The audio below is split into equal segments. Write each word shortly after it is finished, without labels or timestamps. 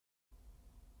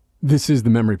This is the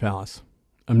Memory Palace.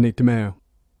 I'm Nate DiMeo.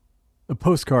 A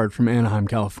postcard from Anaheim,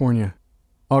 California,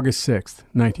 August 6th,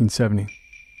 1970.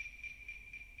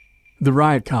 The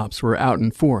riot cops were out in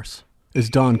force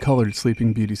as dawn colored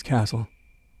Sleeping Beauty's castle.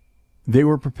 They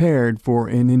were prepared for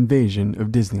an invasion of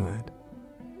Disneyland.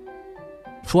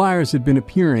 Flyers had been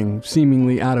appearing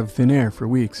seemingly out of thin air for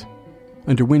weeks,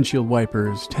 under windshield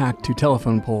wipers tacked to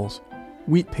telephone poles,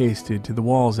 wheat pasted to the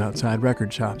walls outside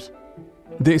record shops.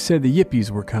 They said the Yippies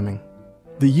were coming,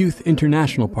 the Youth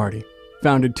International Party,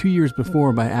 founded 2 years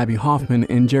before by Abbie Hoffman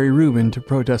and Jerry Rubin to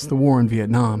protest the war in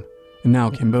Vietnam, and now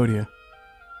Cambodia.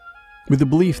 With the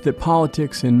belief that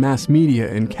politics and mass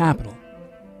media and capital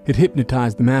had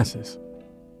hypnotized the masses,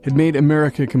 had made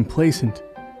America complacent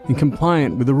and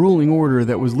compliant with the ruling order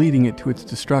that was leading it to its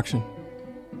destruction.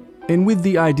 And with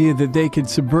the idea that they could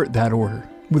subvert that order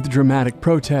with dramatic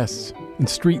protests and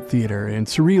street theater and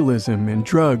surrealism and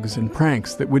drugs and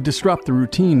pranks that would disrupt the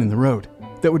routine in the road,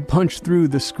 that would punch through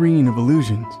the screen of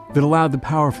illusions that allowed the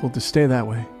powerful to stay that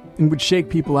way and would shake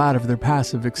people out of their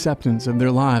passive acceptance of their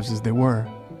lives as they were,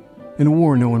 in a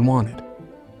war no one wanted.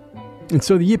 And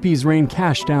so the Yippies rained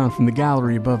cash down from the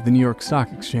gallery above the New York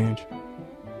Stock Exchange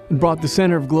and brought the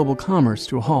center of global commerce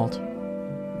to a halt,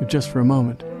 but just for a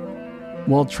moment,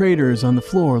 while traders on the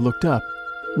floor looked up,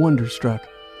 wonder-struck,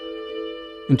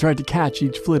 and tried to catch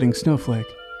each flitting snowflake,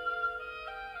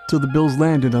 till the bills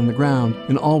landed on the ground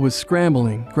and all was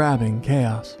scrambling, grabbing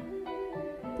chaos.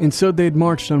 And so they'd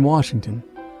marched on Washington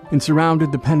and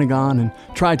surrounded the Pentagon and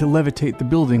tried to levitate the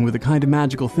building with a kind of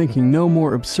magical thinking no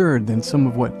more absurd than some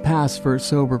of what passed for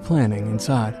sober planning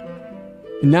inside.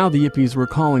 And now the Yippies were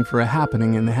calling for a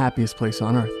happening in the happiest place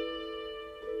on earth.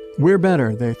 We're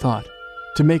better, they thought,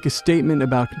 to make a statement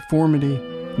about conformity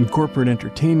and corporate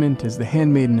entertainment as the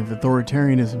handmaiden of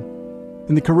authoritarianism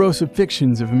and the corrosive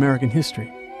fictions of American history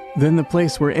than the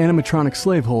place where animatronic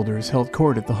slaveholders held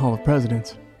court at the Hall of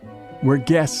Presidents, where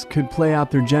guests could play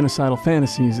out their genocidal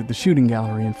fantasies at the shooting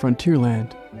gallery in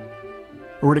Frontierland,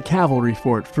 or at a cavalry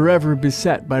fort forever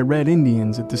beset by red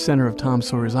Indians at the center of Tom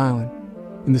Sawyer's Island,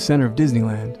 in the center of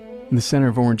Disneyland, in the center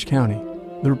of Orange County,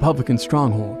 the Republican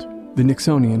stronghold, the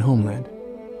Nixonian homeland.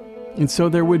 And so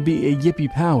there would be a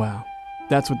Yippie powwow.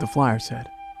 That's what the flyer said.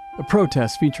 A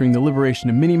protest featuring the liberation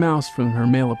of Minnie Mouse from her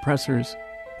male oppressors,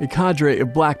 a cadre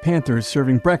of Black Panthers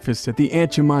serving breakfast at the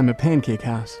Aunt Jemima Pancake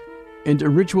House, and a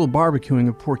ritual barbecuing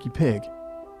of Porky Pig,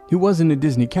 who wasn't a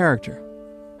Disney character,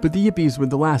 but the Yippies were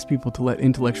the last people to let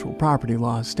intellectual property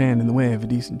laws stand in the way of a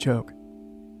decent joke.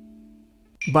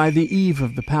 By the eve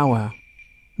of the powwow,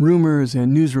 rumors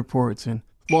and news reports and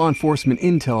law enforcement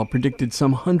intel predicted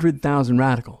some 100,000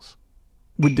 radicals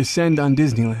would descend on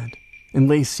Disneyland and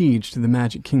lay siege to the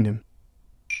Magic Kingdom.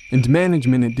 And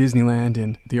management at Disneyland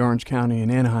and the Orange County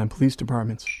and Anaheim police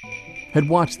departments had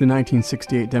watched the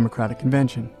 1968 Democratic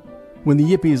Convention, when the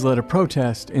Yippies led a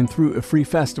protest and threw a free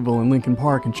festival in Lincoln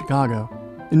Park in Chicago.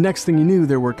 And next thing you knew,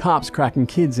 there were cops cracking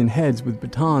kids in heads with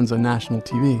batons on national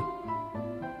TV.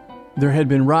 There had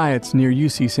been riots near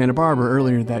UC Santa Barbara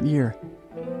earlier that year.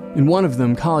 In one of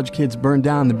them, college kids burned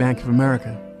down the Bank of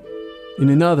America. In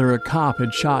another, a cop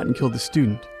had shot and killed a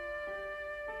student.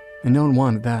 And no one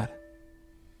wanted that.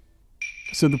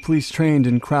 So the police trained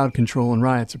in crowd control and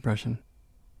riot suppression.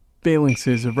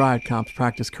 Phalanxes of riot cops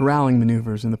practiced corralling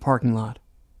maneuvers in the parking lot.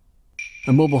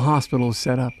 A mobile hospital was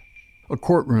set up, a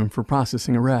courtroom for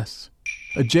processing arrests,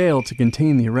 a jail to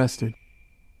contain the arrested.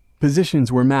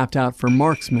 Positions were mapped out for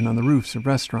marksmen on the roofs of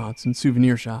restaurants and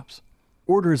souvenir shops.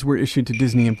 Orders were issued to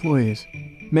Disney employees.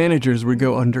 Managers would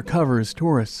go undercover as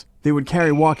tourists. They would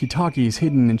carry walkie-talkies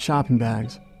hidden in shopping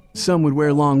bags. Some would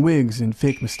wear long wigs and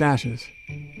fake mustaches.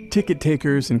 Ticket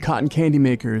takers and cotton candy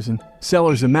makers and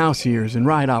sellers of mouse ears and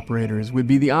ride operators would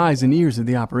be the eyes and ears of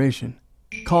the operation,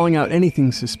 calling out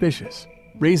anything suspicious,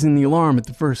 raising the alarm at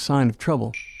the first sign of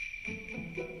trouble.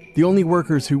 The only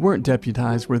workers who weren't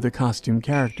deputized were the costume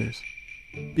characters.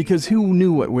 Because who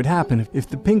knew what would happen if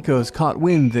the Pinkos caught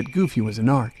wind that Goofy was a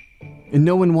narc? And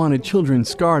no one wanted children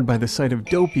scarred by the sight of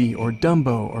Dopey or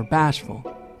Dumbo or Bashful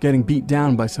getting beat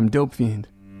down by some dope fiend.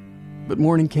 But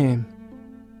morning came,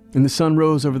 and the sun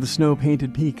rose over the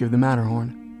snow-painted peak of the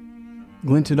Matterhorn,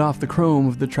 glinted off the chrome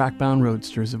of the track-bound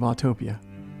roadsters of Autopia.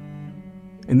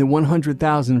 And the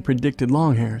 100,000 predicted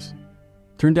longhairs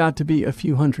turned out to be a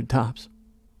few hundred tops.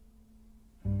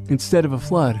 Instead of a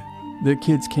flood, the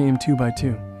kids came 2 by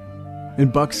 2,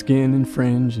 in buckskin and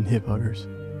fringe and hip huggers.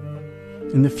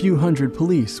 And the few hundred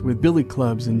police with billy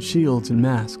clubs and shields and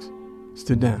masks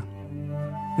stood down.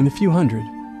 And the few hundred,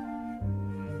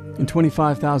 and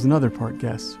 25,000 other park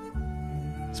guests,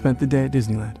 spent the day at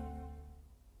Disneyland.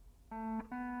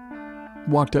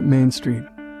 Walked up Main Street,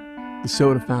 the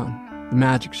soda fountain, the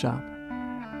magic shop,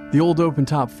 the old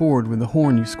open-top Ford with the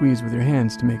horn you squeeze with your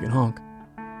hands to make it honk.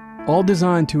 All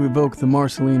designed to evoke the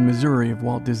Marceline, Missouri of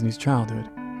Walt Disney's childhood.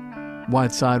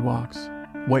 Wide sidewalks,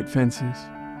 white fences,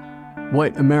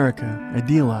 white America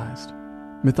idealized,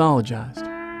 mythologized,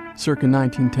 circa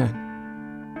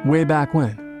 1910. Way back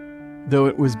when, though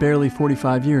it was barely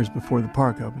 45 years before the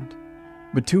park opened.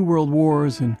 But 2 world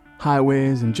wars and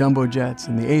highways and jumbo jets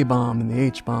and the A-bomb and the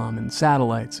H-bomb and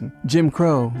satellites and Jim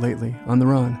Crow, lately, on the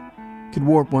run, could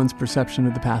warp one's perception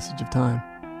of the passage of time.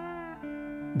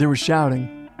 There was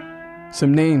shouting,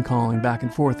 some name-calling back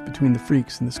and forth between the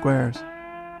freaks and the squares,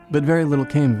 but very little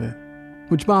came of it,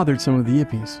 which bothered some of the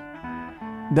yippies.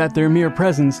 That their mere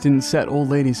presence didn't set old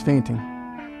ladies fainting.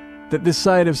 That this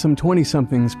sight of some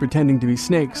 20-somethings pretending to be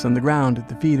snakes on the ground at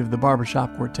the feet of the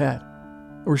barbershop quartet,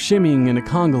 or shimmying in a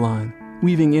conga line,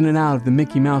 weaving in and out of the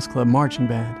Mickey Mouse Club marching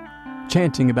band,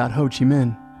 chanting about Ho Chi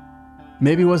Minh,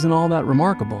 maybe wasn't all that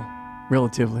remarkable,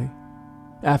 relatively,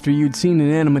 after you'd seen an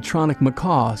animatronic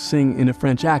macaw sing in a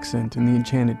French accent in the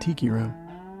enchanted tiki room.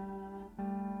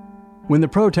 When the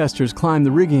protesters climbed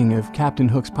the rigging of Captain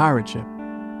Hook's pirate ship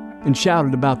and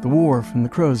shouted about the war from the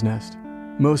crow's nest,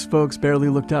 most folks barely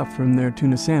looked up from their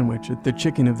tuna sandwich at the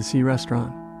Chicken of the Sea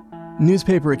restaurant.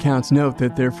 Newspaper accounts note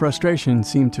that their frustration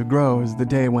seemed to grow as the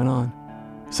day went on.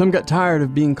 Some got tired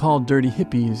of being called dirty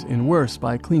hippies and worse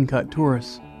by clean-cut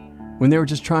tourists, when they were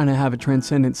just trying to have a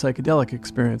transcendent psychedelic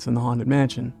experience in the Haunted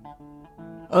Mansion.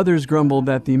 Others grumbled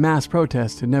that the mass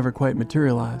protest had never quite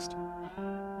materialized,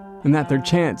 and that their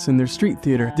chants and their street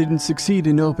theater didn't succeed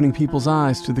in opening people's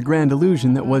eyes to the grand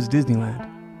illusion that was Disneyland,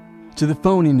 to the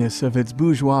phoniness of its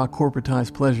bourgeois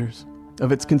corporatized pleasures,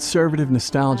 of its conservative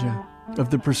nostalgia, of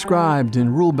the prescribed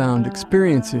and rule-bound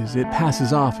experiences it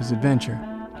passes off as adventure,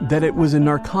 that it was a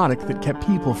narcotic that kept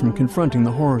people from confronting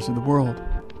the horrors of the world.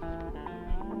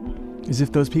 As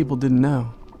if those people didn't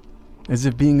know. As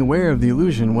if being aware of the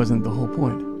illusion wasn't the whole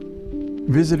point.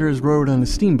 Visitors rode on a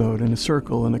steamboat in a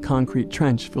circle in a concrete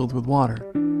trench filled with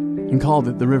water, and called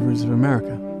it the Rivers of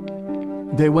America.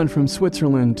 They went from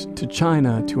Switzerland to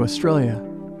China to Australia,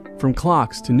 from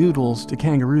clocks to noodles to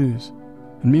kangaroos,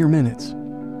 in mere minutes.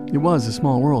 It was a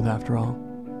small world after all.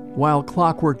 While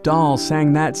clockwork dolls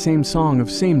sang that same song of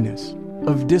sameness,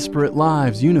 of disparate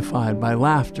lives unified by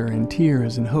laughter and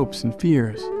tears and hopes and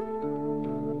fears.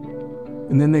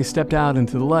 And then they stepped out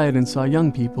into the light and saw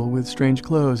young people with strange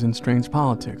clothes and strange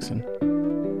politics, and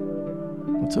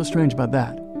what's so strange about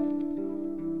that?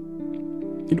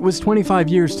 It was 25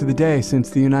 years to the day since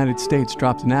the United States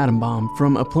dropped an atom bomb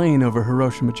from a plane over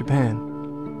Hiroshima,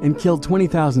 Japan, and killed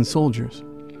 20,000 soldiers,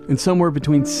 and somewhere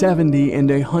between 70 and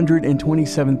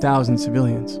 127,000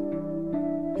 civilians.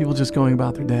 People just going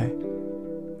about their day.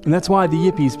 And that's why the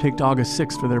yippies picked August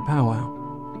 6th for their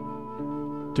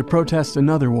powwow. To protest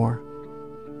another war.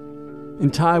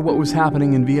 And tie what was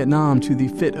happening in Vietnam to the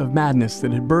fit of madness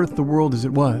that had birthed the world as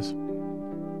it was.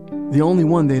 The only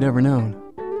one they'd ever known.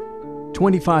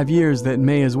 25 years that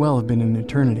may as well have been an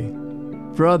eternity.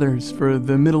 For others, for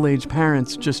the middle-aged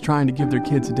parents just trying to give their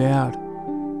kids a day out.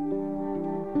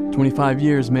 25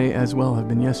 years may as well have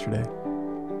been yesterday.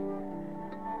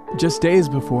 Just days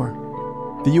before,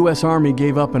 the U.S. Army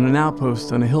gave up on an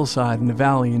outpost on a hillside in a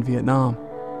valley in Vietnam,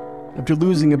 after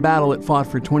losing a battle it fought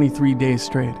for 23 days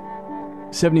straight.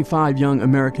 75 young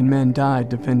American men died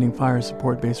defending fire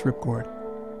support base Ripcord.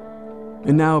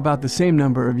 And now about the same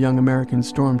number of young Americans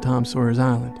stormed Tom Sawyer's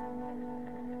Island.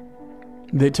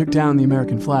 They took down the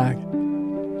American flag.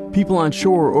 People on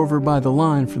shore over by the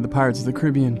line for the Pirates of the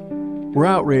Caribbean were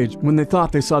outraged when they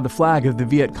thought they saw the flag of the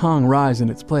Viet Cong rise in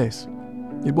its place.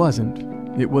 It wasn't.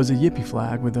 It was a yippie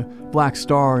flag with a black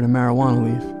star and a marijuana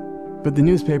leaf. But the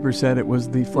newspaper said it was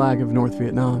the flag of North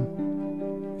Vietnam.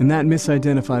 And that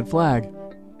misidentified flag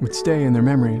would stay in their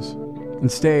memories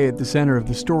and stay at the center of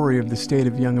the story of the state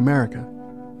of young America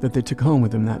that they took home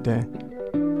with them that day.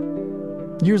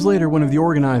 Years later, one of the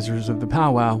organizers of the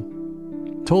powwow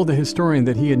told the historian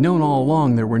that he had known all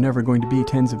along there were never going to be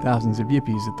tens of thousands of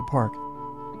yippies at the park.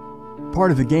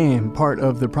 Part of the game, part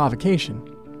of the provocation,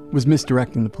 was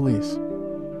misdirecting the police,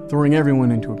 throwing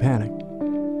everyone into a panic.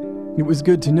 It was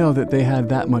good to know that they had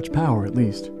that much power, at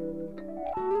least.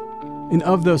 And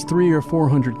of those 300 or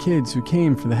 400 kids who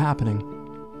came for the happening,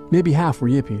 maybe half were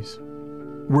yippies,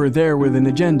 were there with an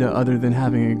agenda other than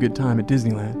having a good time at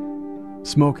Disneyland,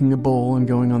 smoking a bowl and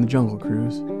going on the Jungle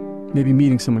Cruise, maybe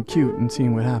meeting someone cute and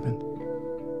seeing what happened.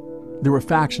 There were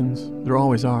factions, there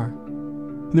always are.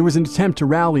 And there was an attempt to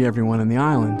rally everyone on the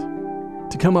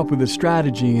island, to come up with a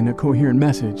strategy and a coherent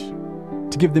message,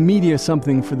 to give the media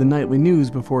something for the nightly news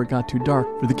before it got too dark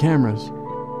for the cameras.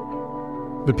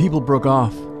 But people broke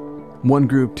off, One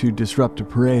group to disrupt a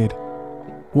parade.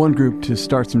 One group to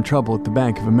start some trouble at the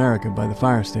Bank of America by the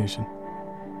fire station.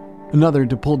 Another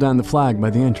to pull down the flag by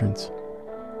the entrance.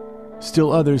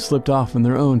 Still others slipped off on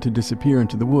their own to disappear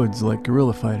into the woods like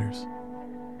guerrilla fighters,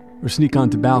 or sneak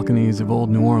onto balconies of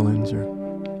old New Orleans, or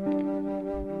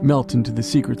melt into the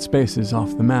secret spaces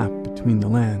off the map between the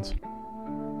lands.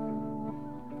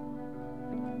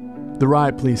 The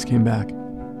riot police came back.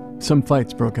 Some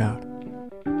fights broke out.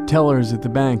 Tellers at the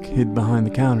bank hid behind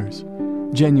the counters,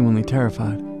 genuinely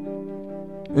terrified.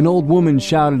 An old woman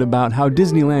shouted about how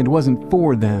Disneyland wasn't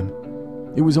for them.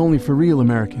 It was only for real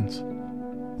Americans,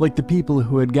 like the people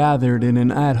who had gathered in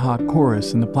an ad hoc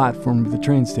chorus in the platform of the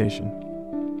train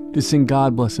station to sing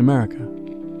God Bless America,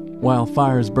 while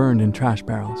fires burned in trash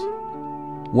barrels,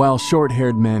 while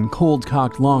short-haired men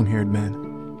cold-cocked long-haired men,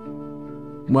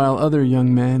 while other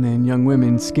young men and young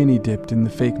women skinny-dipped in the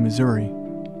fake Missouri,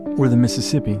 or the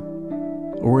Mississippi,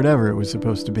 or whatever it was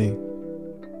supposed to be,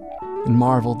 and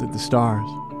marveled at the stars,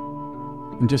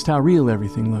 and just how real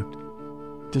everything looked,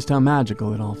 just how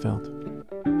magical it all felt.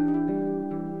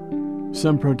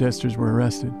 Some protesters were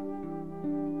arrested.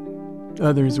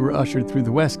 Others were ushered through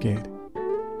the West Gate,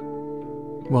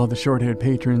 while the short-haired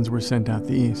patrons were sent out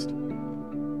the East,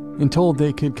 and told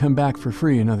they could come back for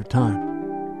free another time.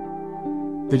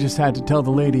 They just had to tell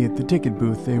the lady at the ticket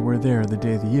booth they were there the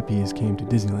day the Yippies came to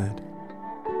Disneyland.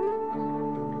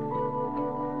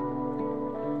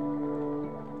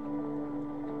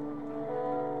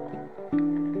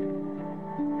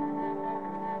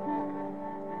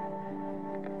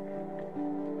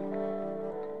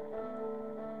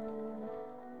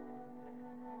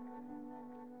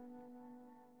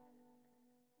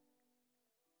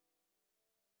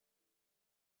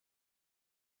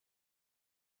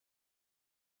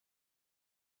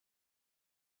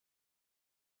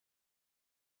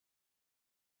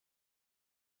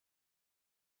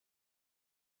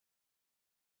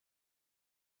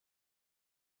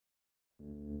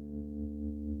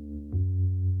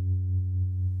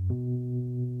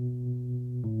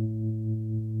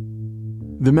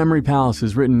 The Memory Palace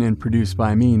is written and produced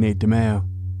by me, Nate DiMeo,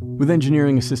 with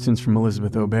engineering assistance from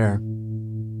Elizabeth Aubert.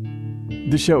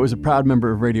 This show is a proud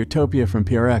member of Radiotopia from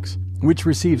PRX, which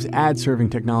receives ad-serving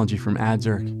technology from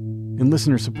AdZerk, and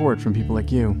listener support from people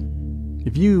like you.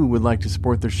 If you would like to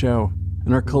support the show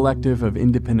and our collective of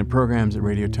independent programs at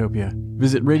Radiotopia,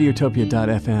 visit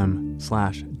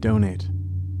radiotopia.fm/donate.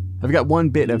 I've got one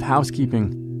bit of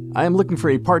housekeeping. I am looking for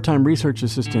a part-time research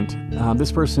assistant. This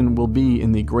person will be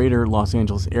in the greater Los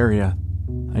Angeles area.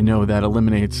 I know that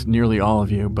eliminates nearly all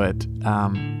of you, but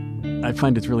I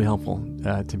find it's really helpful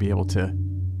to be able to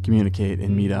communicate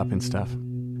and meet up and stuff.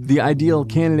 The ideal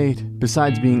candidate,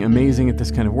 besides being amazing at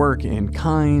this kind of work and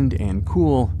kind and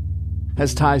cool,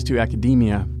 has ties to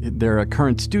academia. They're a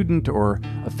current student or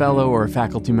a fellow or a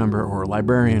faculty member or a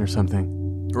librarian or something.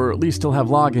 Or at least still have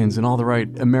logins and all the right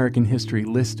American history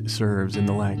listservs and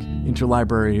the like,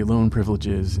 interlibrary loan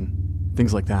privileges and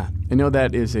things like that. I know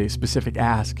that is a specific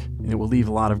ask, and it will leave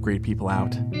a lot of great people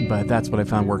out, but that's what I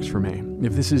found works for me.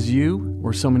 If this is you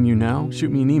or someone you know,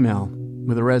 shoot me an email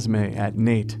with a resume at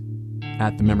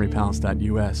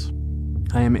nate@thememorypalace.us.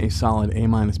 I am a solid A-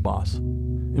 boss.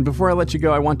 And before I let you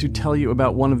go, I want to tell you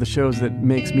about one of the shows that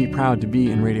makes me proud to be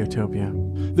in Radiotopia.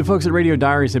 The folks at Radio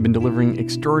Diaries have been delivering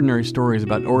extraordinary stories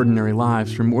about ordinary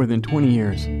lives for more than 20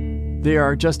 years. They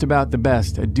are just about the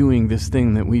best at doing this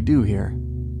thing that we do here.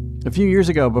 A few years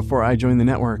ago, before I joined the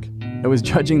network, I was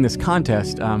judging this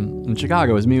contest in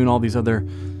Chicago. It was me and all these other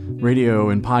radio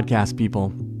and podcast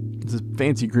people. It's a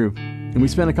fancy group. And we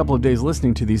spent a couple of days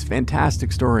listening to these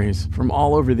fantastic stories from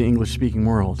all over the English-speaking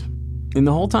world. And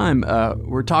the whole time,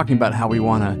 we're talking about how we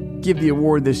want to give the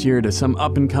award this year to some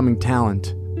up-and-coming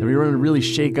talent, that we want to really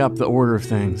shake up the order of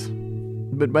things.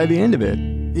 But by the end of it,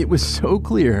 it was so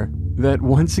clear that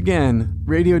once again,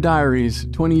 Radio Diaries,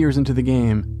 20 years into the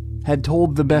game, had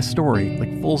told the best story,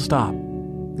 like full stop.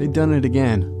 They'd done it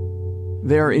again.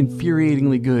 They are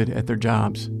infuriatingly good at their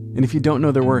jobs. And if you don't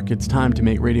know their work, it's time to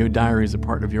make Radio Diaries a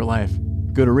part of your life.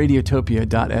 Go to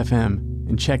radiotopia.fm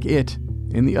and check it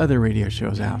and the other radio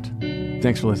shows out.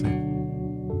 Thanks for listening.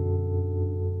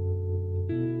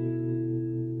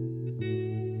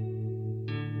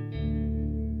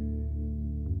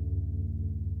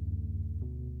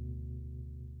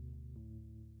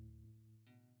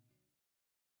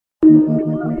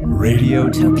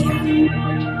 Radiotopia.